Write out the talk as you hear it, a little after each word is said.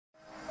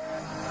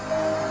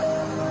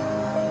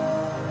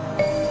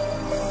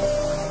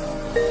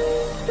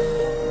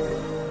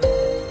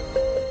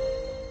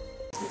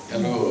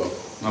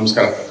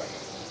ನಮಸ್ಕಾರ.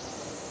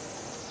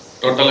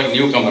 ಟೋಟಲ್ ಆಗಿ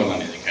ನ್ಯೂ ಕಮರ್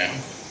ನಾನು ಇದಕ್ಕೆ.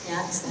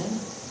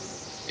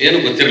 ಏನು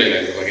ಗೊತ್ತಿರಲಿಲ್ಲ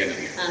ಇದ್ರ ಬಗ್ಗೆ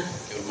ನನಗೆ.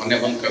 ಇವ್ರು ಮೊನ್ನೆ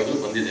ಬಂದು ಕರೆದು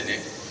ಬಂದಿದ್ದೇನೆ.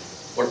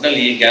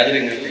 ಒಟ್ಟಿನಲ್ಲಿ ಈ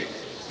ಗ್ಯಾದರಿಂಗಲ್ಲಿ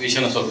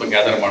ವಿಷಯನ ಸ್ವಲ್ಪ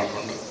ಗ್ಯಾದರ್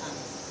ಮಾಡಿಕೊಂಡು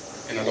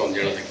ಏನಾದ್ರು ಒಂದು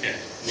ಹೇಳೋದಕ್ಕೆ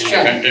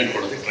ಕಂಟೆಂಟ್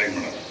ಕೊಡೋದಕ್ಕೆ ಟ್ರೈ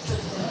ಮಾಡೋಣ.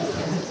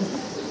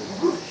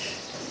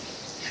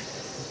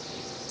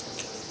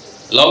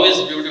 Love is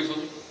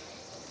beautiful,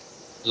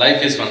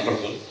 life is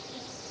wonderful,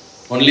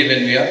 only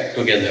when we are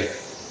together.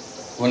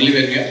 Only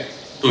when we are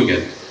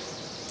together.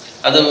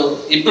 ಅದು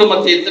ಇಬ್ಬರು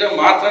ಮತ್ತೆ ಇದ್ರೆ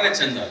ಮಾತ್ರನೇ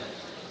ಚಂದ.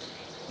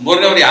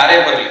 ಮೂರನೇವ್ರು ಯಾರೇ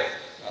ಬರಲಿ,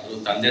 ಅದು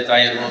ತಂದೆ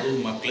ತಾಯಿ ಇರ್ಬೋದು,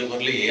 ಮಕ್ಕಳು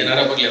ಬರಲಿ, ಏನಾರ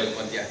ಬರಲಿ, ಅದ್ರ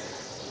ಮಧ್ಯ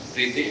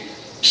ಪ್ರೀತಿ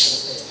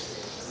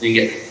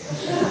ಹಿಂಗೆ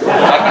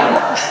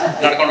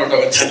ನಡ್ಕೊಂಡು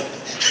ಹೊಟ್ಟೋಗುತ್ತೆ.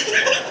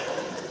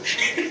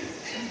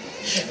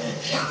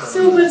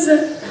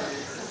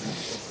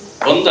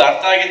 ಒಂದು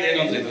ಅರ್ಥ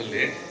ಆಗಿದ್ದೇನು ಅಂದ್ರೆ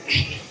ಇದರಲ್ಲಿ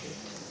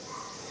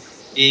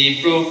ಈ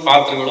ಇಬ್ರು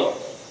ಪಾತ್ರಗಳು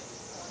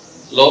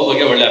ಲವ್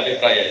ಬಗ್ಗೆ ಒಳ್ಳೆ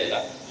ಅಭಿಪ್ರಾಯ ಇಲ್ಲ,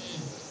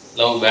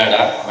 ಲವ್ ಬೇಡ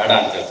ಬೇಡ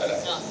ಅಂತ ಹೇಳ್ತಾರೆ.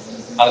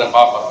 ಆದ್ರೆ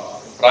ಪಾಪ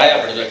ಪ್ರಾಯ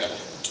ಬಿಡ್ಬೇಕಲ್ಲ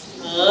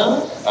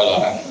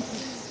ಅಲ್ವಾ?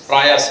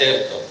 ಪ್ರಾಯ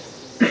ಸೇರ್ತು,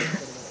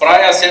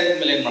 ಪ್ರಾಯ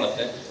ಸೇರಿದ್ಮೇಲೆ ಏನ್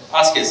ಮಾಡುತ್ತೆ,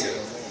 ಹಾಸಿಗೆ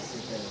ಸೇರುತ್ತೆ.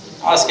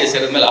 ಹಾಸಿಗೆ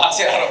ಸೇರಿದ್ಮೇಲೆ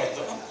ಆಸೆ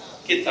ಆರೋಗ್ತು,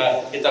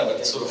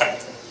 ಕಿತ್ತಾಪತಿ ಶುರು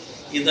ಆಗ್ತದೆ.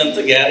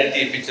 ಇದಂತೂ ಗ್ಯಾರಂಟಿ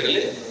ಈ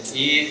ಪಿಕ್ಚರಲ್ಲಿ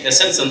ಈ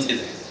ಎಸೆನ್ಸ್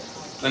ಅಂತಿದೆ.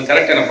 ನಾನು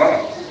ಕರೆಕ್ಟ್ ಏನಪ್ಪ?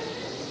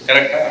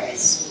 ಕರೆಕ್ಟಾ?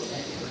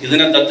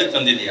 ಇದನ್ನ ದತ್ತಕ್ಕೆ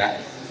ತಂದಿದ್ಯಾ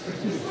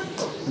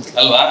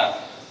ಅಲ್ವಾ?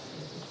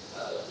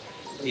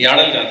 ಈ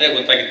ಹಾಡಲ್ಲಿ ಅದೇ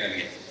ಗೊತ್ತಾಗಿತ್ತು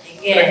ನನಗೆ.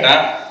 ಕರೆಕ್ಟಾ?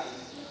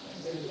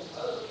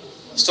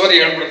 ಸ್ಟೋರಿ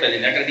ಹೇಳ್ಬಿಡ್ತಾ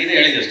ಇದ್ದೀನಿ, ಯಾಕಂದ್ರೆ ನೀನೇ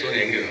ಹೇಳಿದೆ ಸ್ಟೋರಿ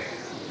ಹೆಂಗಿರೋ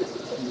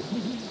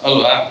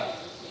ಅಲ್ವಾ?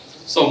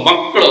 ಸೊ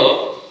ಮಕ್ಕಳು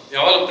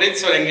ಯಾವಾಗ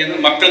ಪ್ರೀತಿಸೋರು ಹೆಂಗೆ ಅಂದ್ರೆ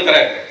ಮಕ್ಕಳ ತರ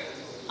ಇರ್ಬೇಕು.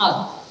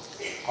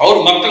 ಅವ್ರ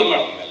ಮಕ್ಕಳು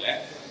ಮಾಡಿದ್ಮೇಲೆ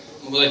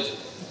ಮುಗಿದೋಯ್ತು,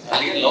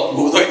 ಅಲ್ಲಿಗೆ ಲವ್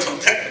ಮುಗಿದೋಯ್ತು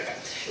ಅಂತ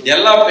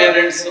ಎಲ್ಲ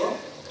ಪೇರೆಂಟ್ಸು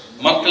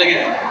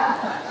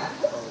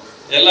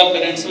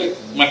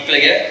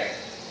ಮಕ್ಕಳಿಗೆ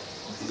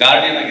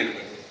ಗಾರ್ಡಿಯನ್ ಆಗಿರ್ಬೇಕು.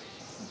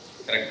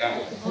 ಕರೆಕ್ಟಾ?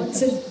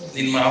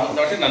 ನಿಮ್ಮ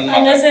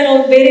ನನ್ನ ಸರ್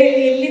ಅವ್ರು ಬೇರೆ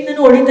ಎಲ್ಲಿಂದ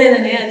ಹೊಡಿತಾ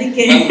ಇದ್ದಾನೆ,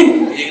 ಅದಕ್ಕೆ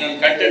ಈಗ ನನ್ನ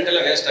ಕಂಟೆಂಟ್ ಎಲ್ಲ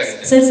ವೇಸ್ಟ್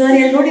ಆಗುತ್ತೆ ಸರ್. ಸರ್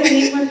ಅಲ್ಲಿ ನೋಡಿ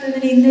ಏನ್ ಮಾಡ್ತಾ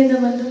ಇದ್ದಾನೆ ಹಿಂದೆಯಿಂದ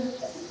ಬಂದು.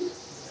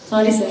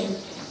 Sorry sir.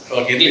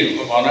 ಅವಾಗ ಇರ್ಲಿ,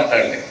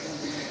 ಮಾತಾಡಲಿ.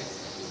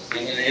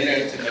 ಏನು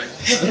ಹೇಳ್ತೀನಿ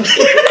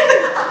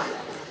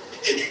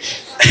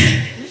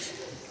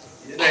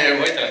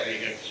ಹೋಯ್ತಲ್ಲ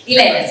ಈಗ.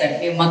 ಇಲ್ಲ ಇಲ್ಲ ಸರ್,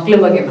 ನೀವು ಮಕ್ಳ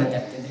ಬಗ್ಗೆ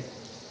ಮಾತಾಡ್ತಿದ್ದೆ.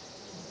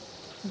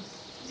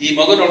 ಈ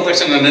ಮಗು ನೋಡಿದ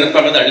ತಕ್ಷಣ ನಾನು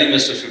ನೆನಪಾಗೋದು ಹಳ್ಳಿ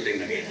ಮೆಸ್ಟರ್ ಶೂಟಿಂಗ್.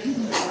 ನನಗೆ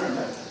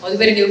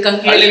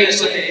ಹಳ್ಳಿ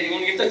ಮೆಸ್ಟರ್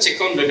ಇವನಿಗಿಂತ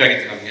ಚಿಕ್ಕವನ್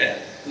ಬೇಕಾಗಿತ್ತು ನಮಗೆ.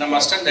 ನಮ್ಮ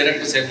ಅಸಿಸ್ಟೆಂಟ್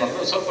ಡೈರೆಕ್ಟರ್ ಸೇವ್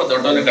ಮಾಡಿದ್ರು, ಸ್ವಲ್ಪ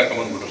ದೊಡ್ಡವನ್ನೇ ಕರ್ಕೊಂಡ್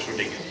ಬಂದ್ಬಿಟ್ರು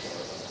ಶೂಟಿಂಗ್.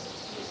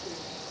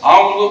 ಆ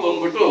ಮಗು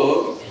ಬಂದ್ಬಿಟ್ಟು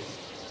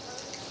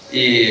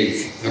ಈ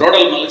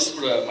ರೋಡಲ್ಲಿ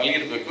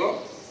ಮಲಗಿರ್ಬೇಕು,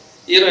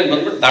 ಹೀರೋಯಿನ್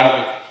ಬಂದ್ಬಿಟ್ಟು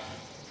ದಾಡಬೇಕು.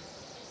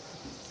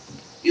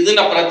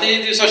 ಇದನ್ನ ಪ್ರತಿ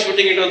ದಿವಸ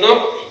ಶೂಟಿಂಗ್ ಇಡೋದು,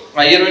 ಆ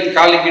ಹೀರೋಯಿನ್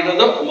ಕಾಲಿಗೆ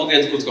ಇಡೋದು, ಮಗು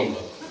ಎದ್ದು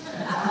ಕೂತ್ಕೊಂಡ್ಬಿಡೋದು.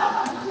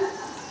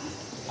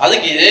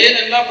 ಅದಕ್ಕೆ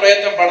ಏನೆಲ್ಲ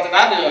ಪ್ರಯತ್ನ ಮಾಡ್ತೀನಿ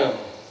ನಾನು.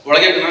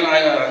 ಒಳಗೆ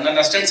ನನ್ನ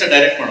ಅಸಿಸ್ಟೆಂಟ್ಸ್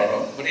ಡೈರೆಕ್ಟ್ ಮಾಡೋರು,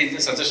 ಬರೀ ಇಂಥ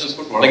ಸಜೆಷನ್ಸ್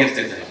ಕೊಟ್ಟು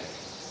ಒಳಗಿರ್ತಿದ್ದೆ.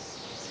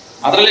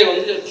 ಅದರಲ್ಲಿ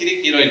ಒಂದು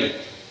ಕಿರಿಕ್ ಹೀರೋಯಿನ್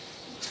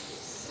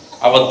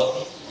ಅವತ್ತು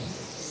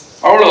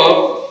ಅವಳು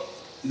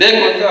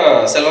ಬೇಕು ಅಂತ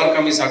ಸೆಲ್ವಾರ್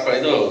ಕಮೀಸ್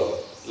ಇದು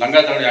ಲಂಗ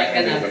ದಾವಣಿ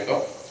ಹಾಕೊಂಡಿರ್ಬೇಕು,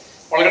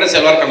 ಒಳಗಡೆ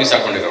ಸೆಲ್ವಾರ್ ಕಮೀಸ್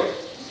ಹಾಕೊಂಡಿರೋಳು.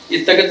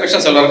 ಇದು ತೆಗೆದ ತಕ್ಷಣ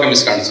ಸೆಲ್ವಾರ್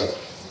ಕಮೀಸ್ ಕಾಣಿಸೋದು.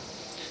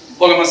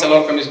 ಹೋಗಮ್ಮ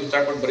ಸೆಲ್ವಾರ್ ಕಮೀಸ್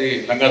ಬಿಚ್ಚಾಕ್ಬಿಟ್ಟು ಬರೀ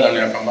ಲಂಗ ದಾವಣಿ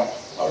ಹಾಕಂಬ,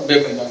 ಅವ್ಳು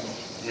ಬೇಕಂತ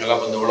ಎಲ್ಲ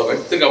ಬಂದು ಒಳಗೆ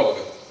ತಿರ್ಗಾ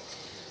ಹೋಗೋದು.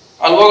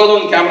 ಅಲ್ಲಿ ಹೋಗೋದು,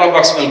 ಒಂದು ಕ್ಯಾಮ್ರಾ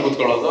ಬಾಕ್ಸ್ ಮೇಲೆ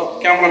ಕೂತ್ಕೊಳ್ಳೋದು,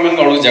 ಕ್ಯಾಮ್ರಾಮನ್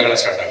ಅವಳಿಗೆ ಜಗಳ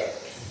ಸ್ಟಾರ್ಟ್ ಆಗೋದು.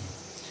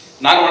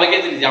 ನಾನು ಒಳಗೆ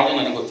ಇದ್ದೀನಿ, ಯಾವುದೂ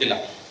ನನಗೆ ಗೊತ್ತಿಲ್ಲ.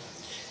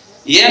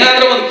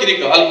 ಏನಾದರೂ ಒಂದು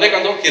ಕಿರಿಕು ಅಲ್ಲಿ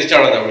ಬೇಕಂದ್ರೆ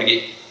ಕಿರ್ಚಾಡೋದು ಹುಡುಗಿ,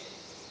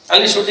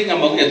 ಅಲ್ಲಿ ಶೂಟಿಂಗ್ ಆ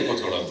ಮಗು ಎದ್ದು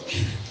ಕೂತ್ಕೊಳ್ಳೋದು.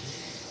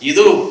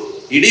 ಇದು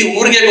ಇಡೀ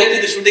ಊರಿಗೆ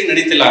ಗೊತ್ತಿದ್ದು ಶೂಟಿಂಗ್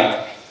ನಡೀತಿಲ್ಲ ಅಂತ.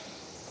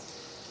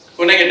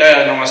 ಕೊನೆಗೆ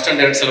ನಮ್ಮ ಅಸಿಸ್ಟೆಂಟ್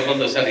ಡೈರೆಕ್ಟರ್ ಸಲ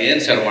ಬಂದು, ಸರ್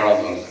ಏನು ಸರ್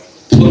ಮಾಡೋದು ಅಂತ.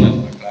 ನನ್ನ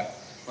ಮಕ್ಕಳ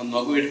ಒಂದು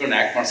ಮಗು ಇಟ್ಕೊಂಡು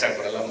ಆ್ಯಕ್ಟ್ ಮಾಡ್ಸಕ್ಕೆ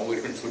ಬರಲ್ಲ, ಮಗು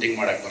ಇಟ್ಕೊಂಡು ಶೂಟಿಂಗ್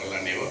ಮಾಡೋಕ್ಕೆ ಬರಲ್ಲ,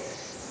 ನೀವು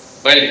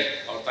ಬೈಲಿ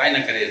ಅವ್ರ ತಾಯಿನ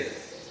ಕರೆಯೋದು.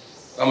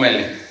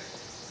 ಆಮೇಲೆ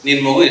ನಿನ್ನ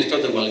ಮಗು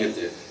ಎಷ್ಟೊತ್ತಿಗೆ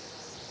ಮಲಗಿರ್ತೀವಿ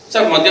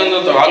ಸರ್?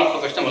 ಮಧ್ಯಾಹ್ನ ಹಾಲು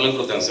ಕೊಟ್ಟ ತಕ್ಷಣ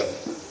ಮಲಗಿಬಿಡ್ತೇನೆ ಸರ್.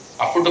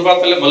 ಆ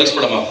ಫುಟ್ಪಾತಲ್ಲೇ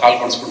ಮಲಗಿಸ್ಬಿಡಮ್ಮ, ಹಾಲು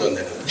ಕೊಡಿಸ್ಬಿಟ್ಟು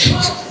ಅಂದೆ.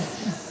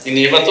 ಇನ್ನು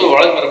ಇವತ್ತು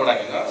ಒಳಗೆ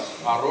ಬರಬೇಡಂಗಿಲ್ಲ,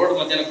 ಆ ರೋಡ್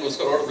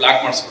ಮಧ್ಯಾಹ್ನಕ್ಕೋಸ್ಕರ ರೋಡ್ ಬ್ಲಾಕ್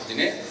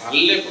ಮಾಡಿಸ್ಬಿಡ್ತೀನಿ,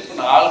 ಅಲ್ಲೇ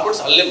ಕೂತ್ಕೊಂಡು ಹಾಲು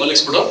ಕೊಡಿಸಿ ಅಲ್ಲೇ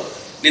ಮಲಗಿಸ್ಬಿಡು.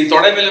 ನಿನ್ನ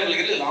ತೊಡೆ ಮೇಲೆ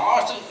ಮಲಗಿರಲಿ,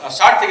 ಲಾಸ್ಟ್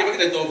ಶಾರ್ಟ್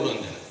ತೆಗಿಬೇಕಾದ್ರೆ ಎದ್ದು ಹೋಗ್ಬಿಡು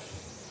ಅಂದೆ.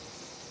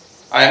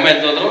 ಆ ಅಮ್ಮ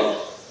ಎದ್ದೋದ್ರು,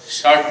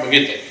 ಶಾರ್ಟ್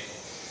ಮುಗೀತು.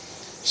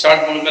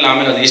 ಶಾರ್ಟ್ ಮುಗಿದ್ಮೇಲೆ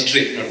ಆಮೇಲೆ ಅದು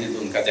ಹಿಸ್ಟ್ರಿ ನಡೆದಿದ್ದು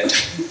ಒಂದು ಕತೆ.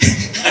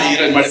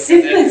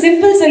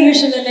 ಸಿಂಪಲ್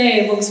ಸೊಲ್ಯೂಷನ್ ಅಲ್ಲೇ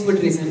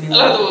ಮುಗಿಸ್ಬಿಟ್ರಿ ಸರ್.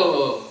 ಅಲ್ಲ, ಅದು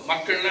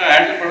ಮಕ್ಕಳನ್ನ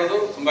ಹ್ಯಾಂಡಲ್ ಮಾಡೋದು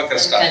ತುಂಬಾ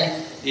ಕಷ್ಟ.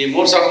 ಈ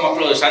 3,000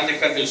 ಮಕ್ಕಳು ಶಾಂತಿ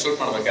ಕ್ರಾಂತಿಲಿ ಶೂಟ್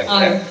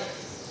ಮಾಡ್ಬೇಕಾದ್ರೆ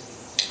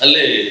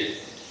ಅಲ್ಲಿ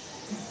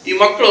ಈ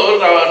ಮಕ್ಕಳು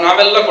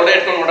ನಾವೆಲ್ಲ ಕೊಡೆ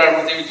ಇಟ್ಕೊಂಡು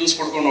ಓಡಾಡ್ಬಿಡ್ತೀವಿ, ಜ್ಯೂಸ್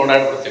ಕುಡ್ಕೊಂಡು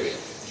ಓಡಾಡ್ಬಿಡ್ತೀವಿ.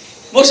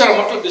 3,000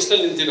 ಮಕ್ಕಳು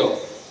ಬಿಸಿಲಲ್ಲಿ ನಿಂತಿರೋ,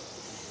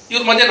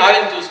 ಇವ್ರ ಮಧ್ಯೆ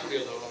ನಾವೇನು ಜ್ಯೂಸ್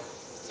ಕುಡಿಯೋದು?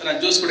 ನಾನು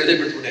ಜ್ಯೂಸ್ ಕುಡಿಯೋದೇ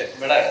ಬಿಟ್ಬಿಟ್ಟೆ,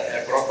 ಬೇಡ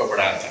ಕೊಡೋಕೆ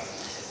ಬೇಡ ಅಂತ.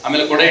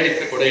 ಆಮೇಲೆ ಕೊಡೆ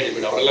ಹಿಡಿದ್ರೆ ಕೊಡೆ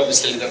ಹಿಡಿಬೇಡ, ಅವರೆಲ್ಲ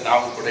ಬಿಸಿಲಲ್ಲಿದ್ದಾರೆ,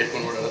 ನಾವು ಕೊಡೆ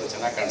ಇಟ್ಕೊಂಡು ಓಡಾಡೋದು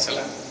ಚೆನ್ನಾಗಿ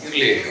ಕಾಣಿಸಲ್ಲ,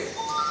 ಇರಲಿ.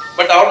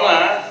 ಬಟ್ ಅವ್ರನ್ನ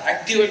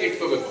ಆಕ್ಟಿವ್ ಆಗಿ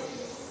ಇಟ್ಕೋಬೇಕು.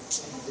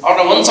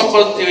 ಅವ್ರನ್ನ ಒಂದು ಸ್ವಲ್ಪ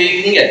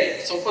ಹಿಂಗೆ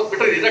ಸ್ವಲ್ಪ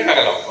ಬಿಟ್ಟರೆ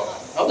ಇರೋಕ್ಕಾಗಲ್ಲ.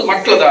 ಅದು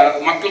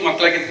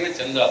ಮಕ್ಕಳಾಗಿದ್ರೆ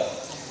ಚಂದ.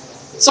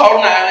 ಸೊ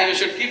ಅವ್ರನ್ನ you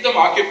should keep dum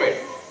occupied.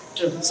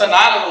 So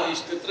ನಾನು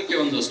ಇಷ್ಟು ಎತ್ತರಕ್ಕೆ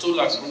ಒಂದು ಸ್ಟೂಲ್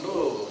ಹಾಕ್ಸ್ಕೊಂಡು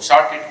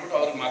ಶಾರ್ಟ್ ಇಟ್ಬಿಟ್ಟು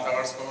ಅವ್ರಿಗೆ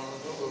ಮಾತಾಡಿಸ್ಕೊಂಡು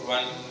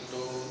 1 2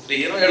 3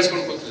 ಏನೋ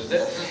ಹೇಳ್ಸ್ಕೊಂಡು ಕೂತಿರುತ್ತೆ.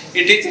 ಈ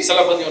ಟೀಚರ್ಸ್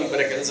ಎಲ್ಲ ಬಂದು ಇವ್ರಿಗೆ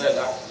ಬೇರೆ ಕೆಲಸ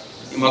ಇಲ್ಲ,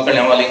 ಈ ಮಕ್ಕಳು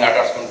ಯಾವಾಗ ಹಿಂಗೆ ಆಟ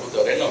ಆಡ್ಸ್ಕೊಂಡು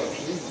ಕೂತವ್ರೇನೋ.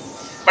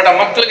 ಬಟ್ ಆ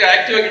ಮಕ್ಕಳಿಗೆ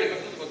ಆಕ್ಟಿವ್ ಆಗಿ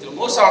ಇಡಬೇಕು ಅಂತ ಗೊತ್ತಿಲ್ಲ.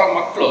 3,000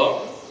 ಮಕ್ಕಳು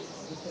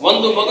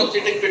ಒಂದು ಮಗು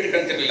ಚಿಟಿಕ್ ಪಿಟಿಕ್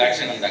ಅಂತಿರ್ಲಿಲ್ಲ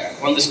ಆಕ್ಷನ್ ಅಂದಾಗ.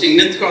 ಒಂದಿಷ್ಟು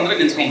ಹಿಂಗೆ ನಿಂತ್ಕೊಂಡ್ರೆ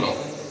ನಿಂತ್ಕೊಂಡು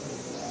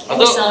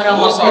ಅದು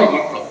 3,000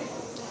 ಮಕ್ಕಳು.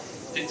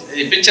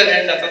 ಈ ಪಿಕ್ಚರ್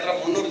ಎಂಡ್ ಹತ್ರ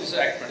 300 ದಿವಸ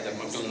ಆಕ್ಟ್ ಮಾಡಿದ್ದಾರೆ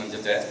ಮಕ್ಕಳು ನನ್ನ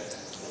ಜೊತೆ.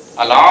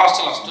 ಆ ಲಾಸ್ಟ್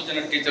ಅಷ್ಟು ಜನ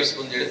ಟೀಚರ್ಸ್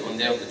ಬಂದು ಹೇಳಿದ್ದು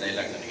ಒಂದೇ ಒಂದು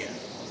ಡೈಲಾಗ್ ನನಗೆ,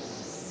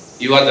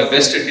 you are the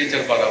best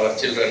teacher for our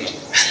children.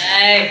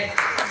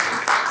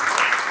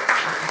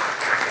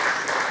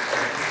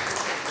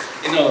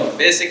 ಇನ್ನು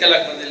ಬೇಸಿಕಲ್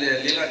ಆಗಿ ಬಂದಿಲ್ಲ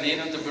ಲೀಲಾ,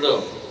 ನೀನಂತೂ ಬಿಡು,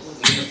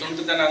 ನೀನು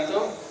ತುಂಟುತನ ಅಂತೂ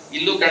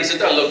ಇಲ್ಲೂ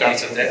ಕಾಣಿಸುತ್ತೆ ಅಲ್ಲೂ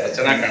ಕಾಣಿಸುತ್ತೆ,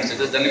 ಚೆನ್ನಾಗಿ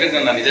ಕಾಣಿಸುತ್ತೆ. ಧನ್ವೀರ್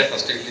ನಾನು ಇದೇ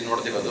ಫಸ್ಟ್ ಇಲ್ಲಿ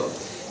ನೋಡ್ತಿರೋದು,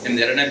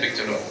 ನಿಮ್ದು 2ನೇ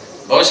ಪಿಕ್ಚರು.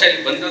 ಬಹುಶಃ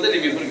ಇಲ್ಲಿ ಬಂದಿರೋದೇ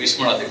ನಿಮ್ಮಿಬ್ಬರಿಗೆ ವಿಶ್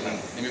ಮಾಡೋದಕ್ಕೆ. ನಾನು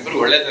ನಿಮ್ಮಿಬ್ಬರು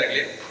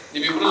ಒಳ್ಳೇದಾಗಲಿ,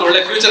 ನಿಮ್ಮಿಬ್ಬರು ಒಳ್ಳೆ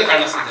ಫ್ಯೂಚರ್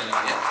ಕಾಣಿಸ್ತಿದೆ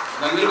ನನಗೆ.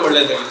 ನಮ್ಮಿಬ್ರಿಗೂ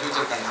ಒಳ್ಳೇದಾಗಲಿ,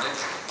 ಫ್ಯೂಚರ್ ಕಾಣಿಸ್ತೆ.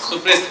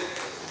 ಸುಪ್ರೀತ್,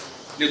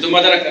 ನೀವು ತುಂಬ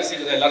ಜನ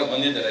ಕರ್ಸಿದ್ರೆ, ಎಲ್ಲರೂ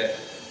ಬಂದಿದ್ದಾರೆ,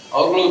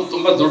 ಅವ್ರಿಗೂ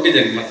ತುಂಬ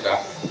ದುಡ್ಡಿದೆ ನಿಮ್ಮ ಹತ್ರ,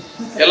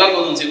 ಎಲ್ಲರಿಗೂ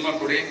ಒಂದೊಂದು ಸಿನಿಮಾ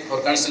ಕೊಡಿ, ಅವ್ರ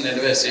ಕನಸನ್ನು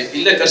ನೆರವೇರಿಸಿ.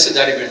 ಇಲ್ಲೇ ಕರ್ಸಿ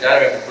ಜಾರಿ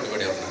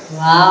ಬಿಟ್ಬಿಟ್ಬಿಡಿ ಅವ್ರನ್ನ,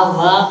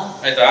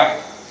 ಆಯ್ತಾ?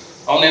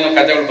 ಅವನೇನೋ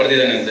ಕಥೆಗಳು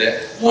ಬರ್ದಿದ್ದಾನೆ ಅಂತೆ,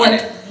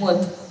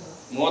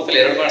 30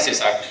 2 ಮಾಡಿಸಿ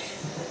ಸಾಕು,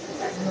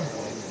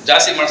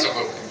 ಜಾಸ್ತಿ ಮಾಡ್ಸೋಕೆ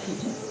ಹೋಗ್ಬೇಕು.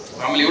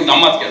 ಆಮೇಲೆ ಇವ್ರು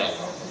ನಮ್ಮ ಮಾತು ಕೇಳಲ್ಲ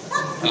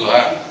ಅಲ್ವಾ?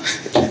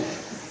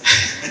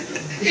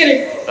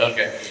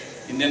 ಓಕೆ,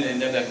 ಇನ್ನೇನು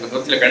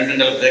ಗೊತ್ತಿಲ್ಲ,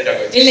 ಕಂಟೆಂಟ್ ಎಲ್ಲ ಬ್ರೇಕ್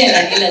ಆಗೋಯ್ತು.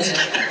 ಇಲ್ಲ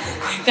ಸರ್,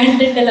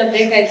 ಕಂಟೆಂಟ್ ಎಲ್ಲ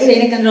ಬ್ರೇಕ್ ಆಯ್ತು.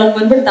 ಏನಕ್ಕಂದ್ರೆ ಅವ್ನು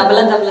ಬಂದ್ಬಿಟ್ಟು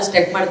ತಬಲ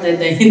ಸ್ಟೆಪ್ ಮಾಡ್ತಾ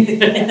ಇದ್ದ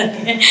ಹಿಂದ್ಗಡೆ,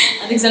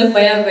 ಅದಕ್ಕೆ ಸ್ವಲ್ಪ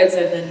ಭಯ ಆಗೋಯ್ತು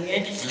ಸರ್ ನನಗೆ.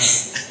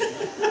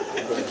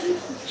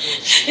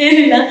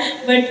 ಏನಿಲ್ಲ,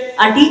 ಬಟ್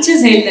ಆ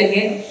ಟೀಚರ್ಸ್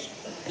ಹೇಳ್ದಂಗೆ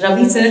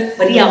ರವಿ ಸರ್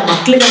ಬರೀ ಆ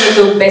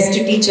ಮಕ್ಳಿಗಂತೂ ಬೆಸ್ಟ್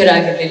ಟೀಚರ್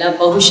ಆಗಿರಲಿಲ್ಲ,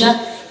 ಬಹುಶಃ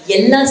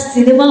ಎಲ್ಲ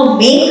ಸಿನಿಮಾ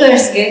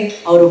ಮೇಕರ್ಸ್ಗೆ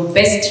ಅವರು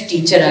ಬೆಸ್ಟ್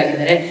ಟೀಚರ್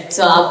ಆಗಿದ್ದಾರೆ.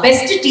 ಸೊ ಆ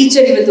ಬೆಸ್ಟ್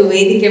ಟೀಚರ್ ಇವತ್ತು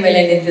ವೇದಿಕೆ ಮೇಲೆ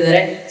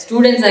ನಿಂತಿದ್ದಾರೆ.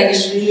 ಸ್ಟೂಡೆಂಟ್ಸ್ ಆಗಿ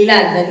ಶ್ರೀಲೀಲಾ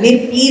and ಧನ್ವೀರ್,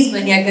 ಪ್ಲೀಸ್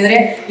ಬನ್ನಿ, ಯಾಕಂದ್ರೆ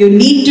you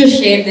need to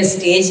share the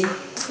stage.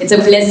 It's a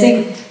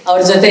blessing ಅವ್ರ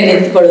ಜೊತೆ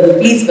ನಿಂತ್ಕೊಳ್ಳೋದು.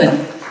 ಪ್ಲೀಸ್ ಬನ್ನಿ.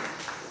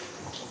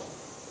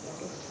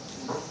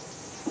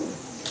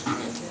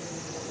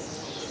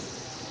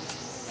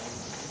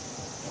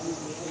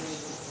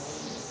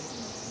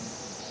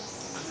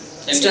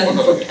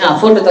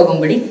 ಫೋಟೋ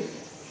ತಗೊಂಡ್ಬಿಡಿ.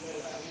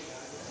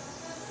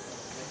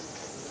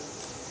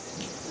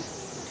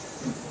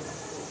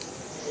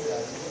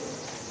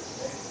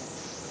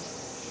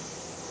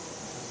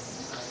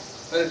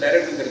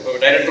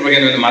 ಡೈರೆಕ್ಟರ್ ಬಗ್ಗೆ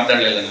ಏನು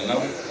ಮಾತಾಡಲಿಲ್ಲ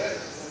ನಾನು.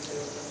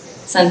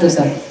 ಸಂತೋಷ.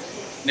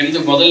 ನಿಮ್ದು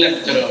ಮೊದಲನೇ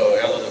ಪಿಕ್ಚರ್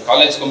ಯಾವುದು?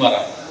 ಕಾಲೇಜ್ ಕುಮಾರ.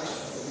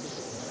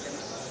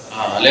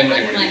 ಅಲ್ಲೇ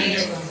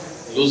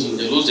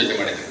ಲೂಸ್ ಜೊತೆ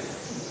ಮಾಡಿದ್ರಿ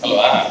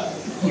ಅಲ್ವಾ?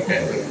 ಓಕೆ,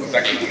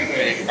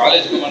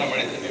 ಕಾಲೇಜ್ ಕುಮಾರ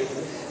ಮಾಡಿದ್ರಿ ನೀವು.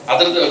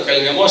 ಅದ್ರದ್ದು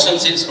ಕೆಲವು ಎಮೋಷನ್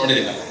ಸೀನ್ಸ್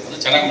ನೋಡಿದ್ದೀನಿ, ಅದು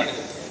ಚೆನ್ನಾಗಿ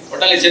ಮಾಡಿದ್ರಿ.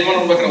 ಒಟ್ಟಲ್ಲಿ ಸಿನಿಮಾ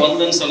ನೋಡ್ಬೇಕಾದ್ರೆ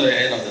ಒಂದೊಂದ್ಸಲ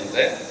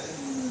ಏನಂತಂದ್ರೆ,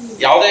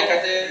 ಯಾವುದೇ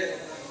ಕತೆ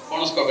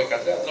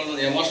ಕೋಣಿಸ್ಕೋಬೇಕಾದ್ರೆ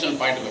ಅದ್ರಲ್ಲೊಂದು ಎಮೋಷನಲ್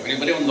ಪಾಯಿಂಟ್ ಬೇಕು.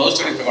 ನೀವು ಬರೀ ಒಂದು ಲವ್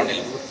ಸ್ಟೋರಿ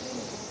ತಗೊಂಡಿಲ್ಲ,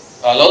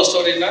 ಲವ್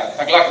ಸ್ಟೋರಿನ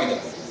ತಗ್ಲಾಕಿದ್ರು,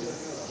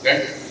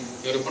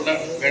 ಇವರಿಬ್ಬರನ್ನ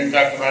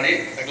ಗಂಟಾಕ್ ಮಾಡಿ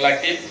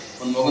ತಗ್ಲಾಕಿ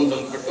ಒಂದು ಮಗುನ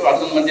ತಂದುಬಿಟ್ಟು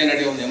ಅದ್ರ ಮಧ್ಯೆ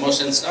ನಡೆಯೋ ಒಂದು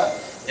ಎಮೋಷನ್ಸ್ನ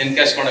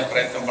ಎನ್ಕ್ಯಾಶ್ ಮಾಡೋಕ್ಕೆ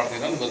ಪ್ರಯತ್ನ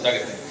ಮಾಡ್ತೀವಿ ಅಂತ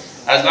ಗೊತ್ತಾಗುತ್ತೆ.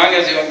 ಆಸ್ ಲಾಂಗ್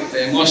ಆಸ್ ಇವಾಗ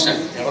ಎಮೋಷನ್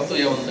ಯಾವತ್ತೂ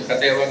ಒಂದು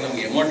ಕತೆ ಯಾವಾಗ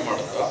ನಮ್ಗೆ ಎಮೋಟ್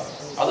ಮಾಡುತ್ತೋ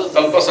ಅದು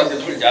ತಲುಪೋ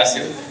ಸಾಧ್ಯತೆಗಳು ಜಾಸ್ತಿ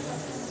ಇರುತ್ತೆ.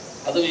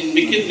 ಅದು ಇನ್ನು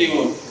ಮಿಕ್ಕಿದ್ದು ನೀವು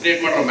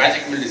ಕ್ರಿಯೇಟ್ ಮಾಡೋ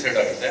ಮ್ಯಾಜಿಕ್ ಮೇಲೆ ಡಿಸೈಡ್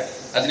ಆಗುತ್ತೆ.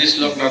 ಅದ್ರೀಶ್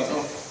ಲೋಕನಾಥ್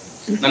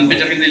ನನ್ನ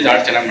ಪಿಕ್ಚರ್ಗಿಂತ ಇಲ್ಲಿ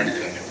ಆರ್ಟ್ ಚೆನ್ನಾಗಿ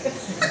ಮಾಡಿದ್ದೀವಿ ನನಗೆ.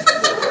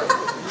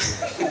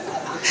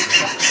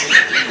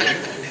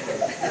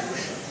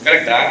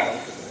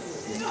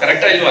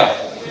 ಕರೆಕ್ಟಾ ಇಲ್ವಾ?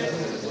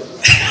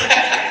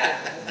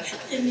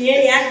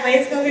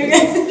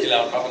 ಇಲ್ಲ,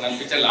 ಅವ್ರ ಪಾಪ ನನ್ನ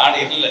ಪಿಕ್ಚರ್ ಹಾಡು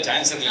ಇರಲಿಲ್ಲ,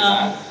 ಚಾನ್ಸ್ ಇರಲಿಲ್ಲ.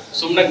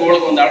 ಸುಮ್ಮನೆ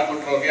ಗೋಳಕ್ಕೆ ಒಂದು ಹಾಡು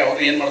ಕೊಟ್ಟರು ಅವ್ರಿಗೆ, ಅವ್ರು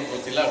ಏನು ಮಾಡೋದು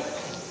ಗೊತ್ತಿಲ್ಲ,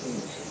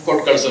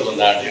 ಕೊಟ್ಟು ಕಳ್ಸೋದು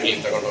ಒಂದು ಹಾಡು ಇರಲಿ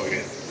ತಗೊಂಡೋಗಿ.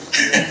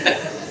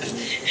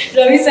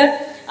 ರವಿ ಸರ್,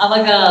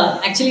 ಅವಾಗ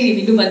ಆಕ್ಚುಲಿ ನೀವು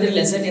ಇನ್ನೂ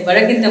ಬಂದಿರಲಿಲ್ಲ ಸರ್. ನೀವು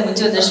ಬರೋಕ್ಕಿಂತ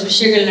ಮುಂಚೆ ಒಂದಷ್ಟು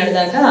ವಿಷಯಗಳು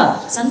ನಡೆದಾಗ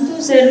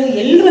ಸಂತೋಷ್ ಸರ್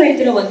ಎಲ್ಲರೂ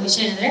ಹೇಳ್ತಿರೋ ಒಂದು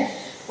ವಿಷಯ ಏನಂದರೆ,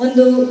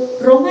 ಒಂದು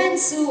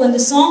ರೊಮ್ಯಾನ್ಸು, ಒಂದು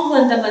ಸಾಂಗ್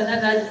ಅಂತ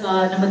ಬಂದಾಗ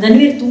ನಮ್ಮ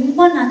ಧನ್ವೀರ್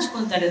ತುಂಬಾ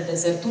ನಾಚ್ಕೊಂತಾರಂತೆ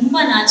ಸರ್, ತುಂಬಾ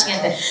ನಾಚಿಕೆ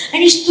ಅಂತೆ.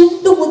 ಅಂಡ್ ಇಷ್ಟು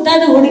ತುಂಟು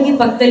ಮುದ್ದಾದ ಹುಡುಗಿ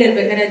ಪಕ್ಕದಲ್ಲಿ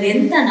ಇರ್ಬೇಕಾದ್ರೆ ಅದು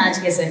ಎಂತ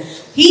ನಾಚಿಕೆ ಸರ್.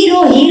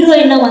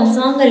 ಹೀರೋಯಿನ್ ಒಂದು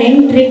ಸಾಂಗ್ ಅಲ್ಲಿ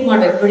ಹೆಂಗ್ ಟ್ರೀಟ್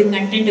ಮಾಡ್ಬೇಕು ನೋಡಿ.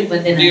 ಕಂಟೆಂಟ್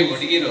ಬಂದೆ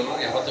ಹುಡುಗಿರು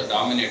ಯಾವತ್ತೂ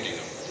ಡಾಮಿನೇಟಿಂಗ್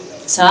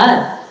ಸರ್,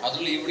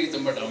 ಅದ್ರಲ್ಲಿ ಈ ಹುಡುಗಿ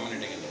ತುಂಬಾ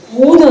ಡಾಮಿನೇಟಿಂಗ್.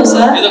 ಹೌದು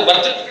ಸರ್, ಇದು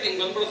ಬರ್ತಿರ್ಬೇಕು ಹಿಂಗ್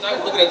ಬಂದ್ಬಿಡುತ್ತಾ,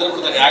 ಹುಡುಗರು ಎದುರು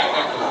ಬಿಡ್ತಾರೆ. ಯಾಕೆ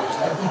ಬೇಕು?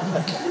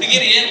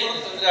 ಹುಡುಗಿರು ಏನ್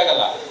ಮಾಡೋದು ತೊಂದರೆ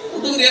ಆಗಲ್ಲ,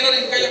 ಹುಡುಗರು ಏನಾದ್ರು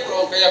ಹಿಂಗ್ ಕೈ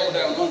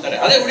ಹಾಕ್ಬಿಟ್ರೆ ಅಂತಾರೆ.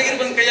 ಅದೇ ಹುಡುಗಿರು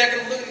ಬಂದು ಕೈ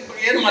ಹಾಕಿದ್ರೆ ಹುಡುಗರ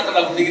ಬಗ್ಗೆ ಏನು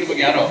ಮಾತಾಡಲ್ಲ, ಹುಡುಗಿರ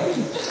ಬಗ್ಗೆ ಯಾರೋ.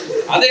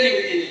 ಅದೇ ನೀವು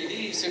ಇಡೀ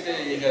ಸಿಟಿ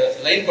ಈಗ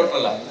ಲೈನ್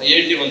ಕೊಟ್ರಲ್ಲ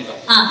 80 ಅಂತ,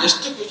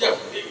 ಎಷ್ಟು ಖುಷಿ.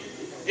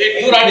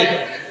 ಇವ್ರು ಆಡಿದ್ರು,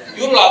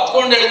 ಇವ್ರು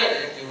ಹತ್ಕೊಂಡು ಹೇಳಿದ್ರು,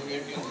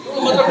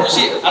 ಇವ್ರು ಮಾತ್ರ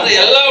ಖುಷಿ. ಅಂದ್ರೆ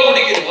ಎಲ್ಲಾ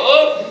ಹುಡುಗಿರು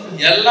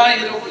ಎಲ್ಲಾ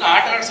ಹೀರೋಗಳನ್ನ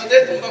ಆಟ ಆಡ್ಸೋದೇ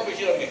ತುಂಬಾ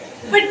ಖುಷಿ ಅವ್ರಿಗೆ.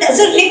 ಬಟ್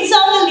ಸರ್ ನಿಮ್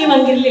ಸಾಂಗ್ ಅಲ್ಲಿ ನೀವು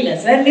ಹಂಗಿರ್ಲಿಲ್ಲ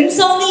ಸರ್. ನಿಮ್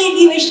ಸಾಂಗ್ ಅಲ್ಲಿ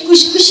ನೀವು ಎಷ್ಟು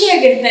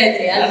ಖುಷಿಯಾಗಿರ್ತಾ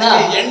ಇದ್ರಿ ಅಲ್ವಾ?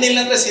 ಹೆಣ್ಣಿಲ್ಲ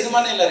ಅಂದ್ರೆ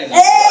ಸಿನಿಮಾನೇ ಇಲ್ಲ ರೀ.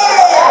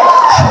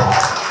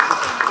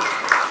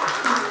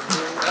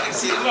 ನನಗೆ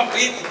ಸಿನಿಮಾ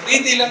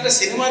ಪ್ರೀತಿ ಇಲ್ಲ ಅಂದ್ರೆ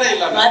ಸಿನಿಮಾನೇ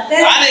ಇಲ್ಲ,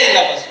 ನಾನೇ ಇಲ್ಲ.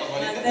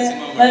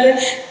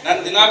 ನಾನು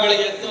ದಿನ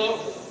ಬೆಳಿಗ್ಗೆ ಎದ್ದು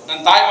ನನ್ನ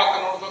ತಾಯಿ ಮಕ್ಕ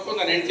ನೋಡ್ಬೇಕು,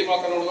 ನನ್ನ ಹೆಂಡತಿ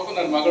ಮಕ್ಕ ನೋಡ್ಬೇಕು,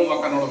 ನನ್ನ ಮಗಳ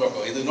ಮಕ್ಕ ನೋಡ್ಬೇಕು.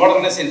 ಇದು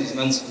ನೋಡಿದ್ರೆ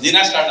ನನ್ನ ದಿನ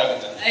ಸ್ಟಾರ್ಟ್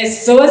ಆಗುತ್ತೆ.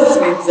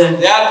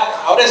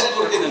 ಅವರೇ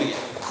ಸ್ಫೂರ್ತಿ ನನಗೆ,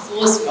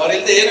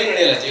 ಅವರಿಂದ ಏನು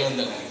ನಡೆಯಲ್ಲ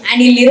ಜೀವನದಲ್ಲಿ.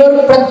 ಅಂಡ್ ಇಲ್ಲಿರೋರು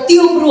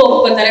ಪ್ರತಿಯೊಬ್ರು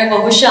ಒಪ್ಕೋತಾರೆ,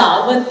 ಬಹುಶಃ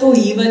ಅವತ್ತು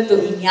ಇವತ್ತು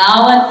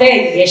ಇನ್ಯಾವತ್ತೇ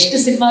ಎಷ್ಟು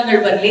ಸಿನಿಮಾಗಳು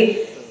ಬರ್ಲಿ,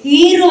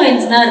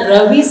 ಹೀರೋಯಿನ್ಸ್ ನ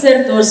ರವಿ ಸರ್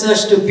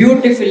ತೋರಿಸೋಷ್ಟು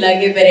ಬ್ಯೂಟಿಫುಲ್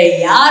ಆಗಿ ಬೇರೆ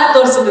ಯಾರು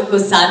ತೋರಿಸೋದಕ್ಕೂ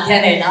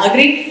ಸಾಧ್ಯನೇ ಇಲ್ಲ.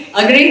 Agri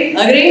agri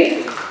agree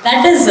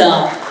that is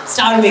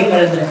star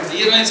maker ಅಂದ್ರೆ.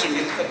 ಹೀರೋಯಿನ್ಸ್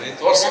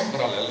ತೋರ್ಸಕ್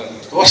ಬರಲ್ಲ, ಎಲ್ಲ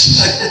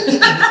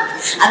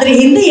ಅದ್ರ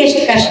ಹಿಂದೆ ಎಷ್ಟು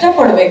ಕಷ್ಟ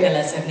ಪಡ್ಬೇಕಲ್ಲ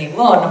ಸರ್ ನೀವು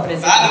ಅವ್ರನ್ನ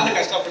ಪ್ರೆಸೆಂಟ್. ನಾನು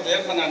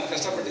ಕಷ್ಟಪಟ್ಟಿದ್ದೇನೆ, ನಾನು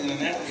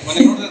ಕಷ್ಟಪಟ್ಟಿದ್ದೇನೆ.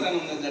 ಮೊನ್ನೆ ನೋಡಿದ್ರೆ ನಾನು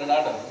 2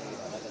 ಆಟ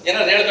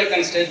ಏನಾದ್ರು ಹೇಳ್ಬೇಕು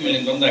ನನ್ನ ಸ್ಟೇಜ್ ಮೇಲೆ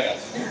ನೀನು ಬಂದಾಗ.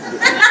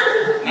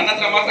 ನನ್ನ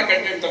ಹತ್ರ ಮಾತ್ರ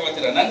ಕಂಟೆಂಟ್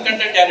ತಗೋತೀರಾ, ನನ್ನ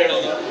ಕಂಟೆಂಟ್ ಯಾರು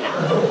ಹೇಳೋದು?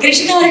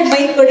 ಕೃಷ್ಣ ಅವ್ರಿಗೆ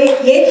ಬೈಕ್ ಕೊಡಿ.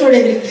 ಏನ್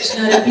ನೋಡಿದ್ರಿ ಕೃಷ್ಣ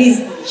ಅವರೇ? Please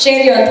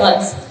share your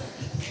thoughts.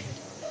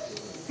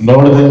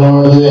 ನೋಡ್ದೆ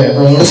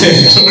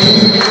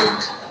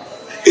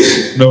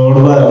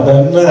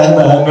ನೋಡ್ಬಾರ್ದನ್ನ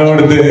ನಾನು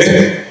ನೋಡ್ದೆ.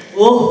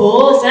 ಓಹೋ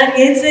ಸರ್,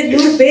 ಏನ್ ಸರ್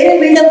ಇವ್ರು ಬೇರೆ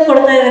ಬಿಲ್ಡಪ್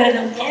ಕೊಡ್ತಾ ಇದಾರೆ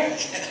ನಮ್ಗೆ.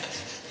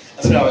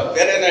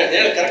 ಬೇರೆ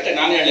ಹೇಳಿ ಕರೆಕ್ಟ್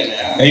ನಾನು ಹೇಳಿಲ್ಲ.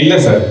 ಇಲ್ಲ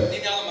ಸರ್,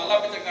 ನೀನು ಯಾವ್ದು ಮಲ್ಲ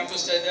ಪಿಕ್ಚರ್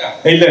ಕನ್ಫ್ಯೂಸ್ತಾ ಇದ್ಯಾ?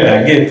 ಇಲ್ಲ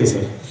ಹಾಗೆ ಇತ್ತು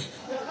ಸರ್.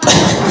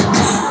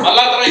 ಮಲ್ಲ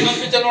ತರ ಇನ್ನೊಂದು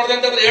ಪಿಕ್ಚರ್ ನೋಡಿದೆ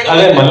ಅಂತಂದ್ರೆ ಹೇಳು.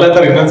 ಅದೇ ಮಲ್ಲ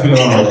ತರ ಇನ್ನೊಂದು ಫಿಲ್ಮ್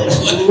ನೋಡಿದೆ.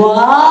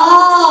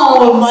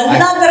 ವಾವ್,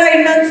 ಮಲ್ಲ ತರ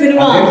ಇನ್ನೊಂದು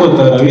ಸಿನಿಮಾ.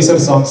 ಗೊತ್ತಾ, ರವಿ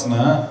ಸರ್ ಸಾಂಗ್ಸ್ ನ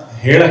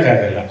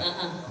ಹೇಳಕ್ಕಾಗಲ್ಲ,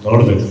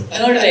 ನೋಡ್ಬೇಕು.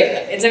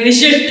 ಇಟ್ಸ್ ಅ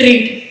ವಿಷುವಲ್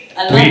ಟ್ರೀಟ್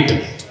ಅಲ್ವಾ?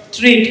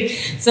 ಟ್ರೀಟ್.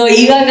 ಸೊ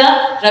ಇವಾಗ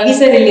ರವಿ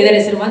ಸರ್ ಇಲ್ಲಿದ್ದಾರೆ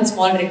sir. One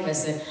small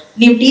request sir,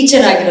 ನೀವು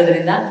ಟೀಚರ್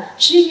ಆಗಿರೋದ್ರಿಂದ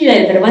ಶ್ರೀಲೀಲಾ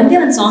ಇದ್ದಾರೆ, ಒಂದೇ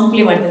ಒಂದು ಸಾಂಗ್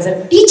ಪ್ಲೇ ಮಾಡ್ತಾರೆ sir.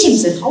 Teaching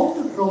sir, how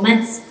to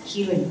romance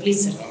heroine please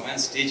sir.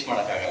 Romance teach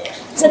ಮಾಡಕ್ಕಾಗಲ್ಲ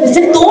ಸರ್.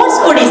 Sir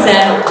ತೋರಿಸ್ಕೊಡಿ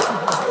sir,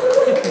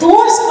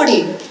 ತೋರಿಸ್ಕೊಡಿ.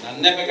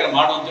 ನನ್ನೇ ಬೇಕಾದ್ರೆ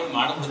ಮಾಡು ಅಂತ ಹೇಳಿ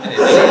ಮಾಡ್ಬಿಡ್ತೀನಿ.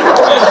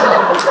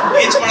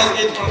 ಟೀಚ್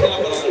ಮಾಡೋದಿಲ್ಲ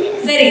ಬರೋದಿಲ್ಲ.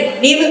 ಸರಿ,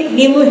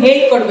 ನೀವು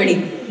ಹೇಳ್ಕೊಡ್ಬೇಡಿ,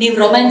 ನೀವು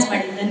ರೊಮ್ಯಾನ್ಸ್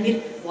ಮಾಡಿ. ಧನ್ವೀರ್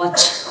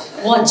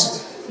ವಾಚ್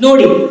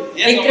ನೋಡಿ,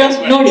 ವಿಕ್ರಮ್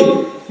ನೋಡಿ.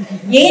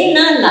 ಏನ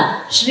ಅಲ್ಲ,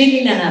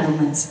 ಶ್ರೀಲೀಲಾನ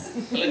ರೊಮ್ಯಾನ್ಸ್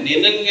ಅಲ್ಲ.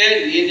 ನಿನಗೆ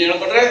ನೀನ್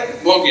ಹೇಳ್ಕೊಂಡ್ರೆ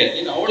ಓಕೆ,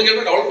 ನೀನು ಅವಳಿಗೆ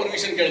ಹೇಳ್ಬಿಟ್ಟು ಅವಳ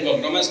ಪರ್ಮಿಷನ್ ಕೇಳ್ಬೇಕು,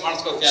 ರೊಮ್ಯಾನ್ಸ್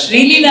ಮಾಡಿಸ್ಕೊತೀಯ.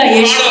 ಶ್ರೀಲೀಲಾ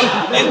ಎಷ್ಟು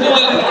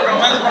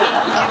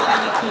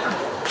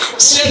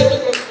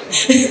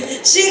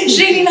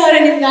ಶ್ರೀಲೀಲಾ ಅವರೇ,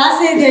 ನಿಮ್ಗೆ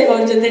ಆಸೆ ಇದೆ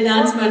ಅವ್ರ ಜೊತೆ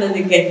ಡಾನ್ಸ್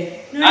ಮಾಡೋದಕ್ಕೆ?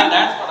 ನಾನು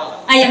ಡ್ಯಾನ್ಸ್ ಮಾಡಲ್ಲ.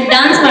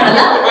 ಡಾನ್ಸ್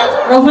ಮಾಡಲ್ಲ,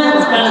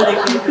 ರೊಮ್ಯಾನ್ಸ್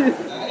ಮಾಡೋದಕ್ಕೆ.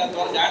 ನನಗೆ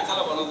ಅಥವಾ ಡ್ಯಾನ್ಸ್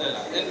ಎಲ್ಲ ಬರೋದೇ ಇಲ್ಲ.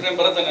 ಏನ್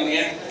ಬರುತ್ತೆ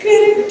ನನಗೆ?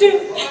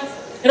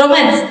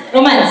 ರೊಮ್ಯಾನ್ಸ್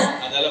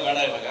ಅದೆಲ್ಲ ಬೇಡ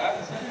ಇವಾಗ.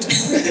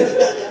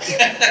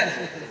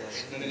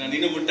 ನೋಡಿ, ನಾನು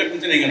ಇನ್ನು ಮುಟ್ಟೆ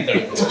ಕುಂತೀನಿ ಹಿಂಗಂತ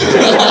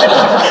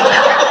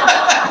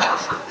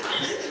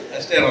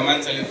ಅಷ್ಟೇ.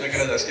 ರೊಮ್ಯಾನ್ಸ್ ಅಲ್ಲಿ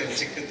ಇರ್ಬೇಕಾದ್ರೆ ಅಷ್ಟೇ,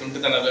 ಚಿಕ್ಕ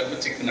ತುಂಟತನ ಬೇಕು,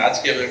 ಚಿಕ್ಕ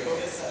ನಾಚಿಕೆ ಬೇಕು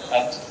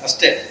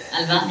ಅಷ್ಟೇ.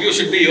 You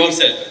should be your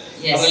self.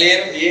 ಅದ್ರಲ್ಲಿ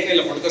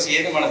ಏನಿಲ್ಲ, ಪಡ್ಕೋಸಿ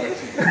ಏನು ಮಾಡಬೇಕು,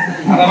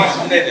 ಆರಾಮಾಗಿ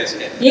ಸುಮ್ಮನೆ ಇದೆ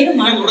ಅಷ್ಟೇ.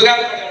 ಹುಡುಗ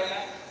ಅನ್ಕೊಳ್ಳಿ,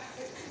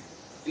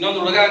 ಇನ್ನೊಂದು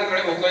ಹುಡುಗ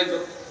ಅನ್ಕೊಳ್ಳಿ, ಮುಗ್ದೋಯ್ತು.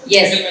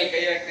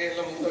 ಕೈ ಹಾಕಿ ಎಲ್ಲ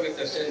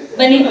ಮುಗ್ದೋಗುತ್ತೆ ಅಷ್ಟೇ.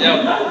 ಬನ್ನಿ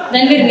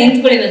ಧನ್ವೀರ್,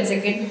 ನಿಂತ್ಕೊಳ್ಳಿ ಒಂದ್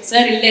ಸೆಕೆಂಡ್.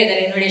 ಸರ್ ಇಲ್ಲೇ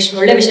ಇದ್ದಾರೆ ನೋಡಿ, ಎಷ್ಟು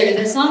ಒಳ್ಳೆ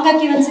ವಿಷಯಗಳಿದ್ದಾರೆ. ಸಾಂಗ್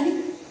ಹಾಕಿ ಒಂದ್ಸರಿ.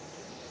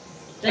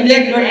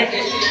 ಧನ್ವೀರ್ ನೋಡಿ,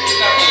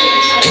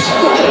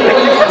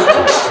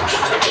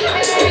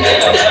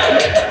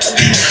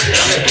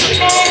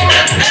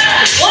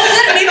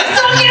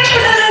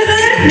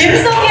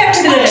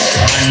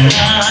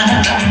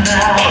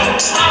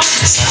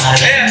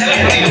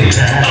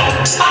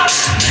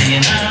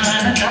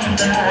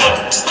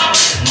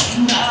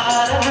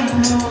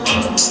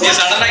 ನೀವು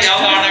ಸಡನ್ ಆಗಿ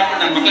ಯಾವ್ದು ಹಾಡು ಹಾಕ್ಬಿಟ್ಟು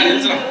ನನ್ನ ಮಕ್ಕಳ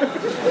ನಿಲ್ಸ್ರ,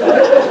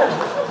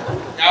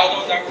 ಯಾವ್ದೋ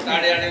ಒಂದು ಹಾಕ್ಬಿಟ್ಟು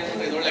ಹಾಡಿ ಹಾಡಿ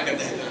ಇದು ಒಳ್ಳೆ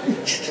ಕತೆ.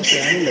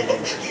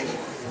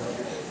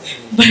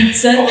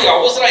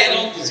 ಅವಸರ ಏನೋ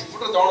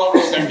ಸಿಕ್ಬಿಟ್ರೆ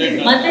ತಗೊಂಡೋಗ್ಬೋದು ಕಂಟೆಂಟ್.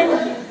 ಮತ್ತೆ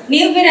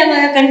ನೀವು ಬೇರೆ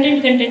ಅವಾಗ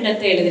ಕಂಟೆಂಟ್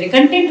ಅಂತ ಹೇಳಿದ್ರಿ,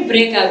 ಕಂಟೆಂಟ್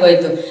ಬ್ರೇಕ್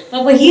ಆಗೋಯ್ತು.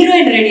 ಪಾಪ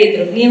ಹೀರೋಯಿನ್ ರೆಡಿ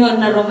ಇದ್ರು, ನೀವು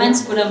ಅವ್ರನ್ನ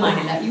ರೊಮ್ಯಾನ್ಸ್ ಕೂಡ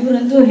ಮಾಡಿಲ್ಲ.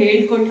 ಇವರಂತೂ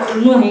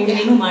ಹೇಳ್ಕೊಟ್ರು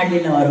ಏನು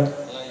ಮಾಡ್ಲಿಲ್ಲ ಅವರು.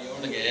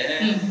 ಇವಳಿಗೆ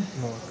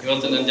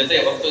ಇವತ್ತು ನನ್ನ ಜೊತೆ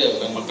ಯಾವತ್ತು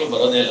ನನ್ನ ಮಕ್ಕಳು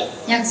ಬರೋದೇ ಇಲ್ಲ.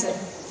 ಯಾಕೆ ಸರ್?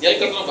 ಎಲ್ಲಿ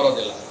ಕರ್ಕೊಂಡು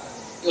ಬರೋದಿಲ್ಲ.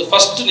 ಇವತ್ತು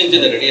ಫಸ್ಟ್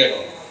ನಿಂತಿದೆ ರೆಡಿಯಾಗಿ.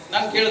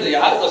 ನಾನು ಕೇಳಿದ್ರೆ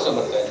ಯಾರಿಗೋಸ್ಕರ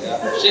ಬರ್ತಾ ಇದೆಯಾ?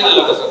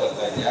 ಶ್ರೀಲೀಲಾಗೋಸ್ಕರ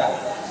ಬರ್ತಾ ಇದೆಯಾ,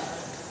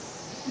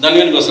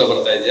 ಧನ್ವೀರ್ಗೋಸ್ಕರ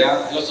ಬರ್ತಾ ಇದೆಯಾ,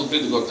 ಇಲ್ಲ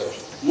ಸುಪ್ರೀತ್ಗೋಸ್ಕರ?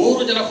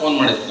 3 ಜನ ಫೋನ್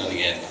ಮಾಡಿದ್ರು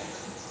ನನಗೆ ಅಂತ.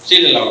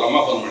 ಶ್ರೀಲೀಲಾ ಅವ್ರ ಅಮ್ಮ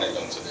ಫೋನ್ ಮಾಡಿದ್ರು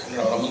ಅನ್ಸುತ್ತೆ,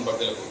 ಅವ್ರ ಅಮ್ಮನ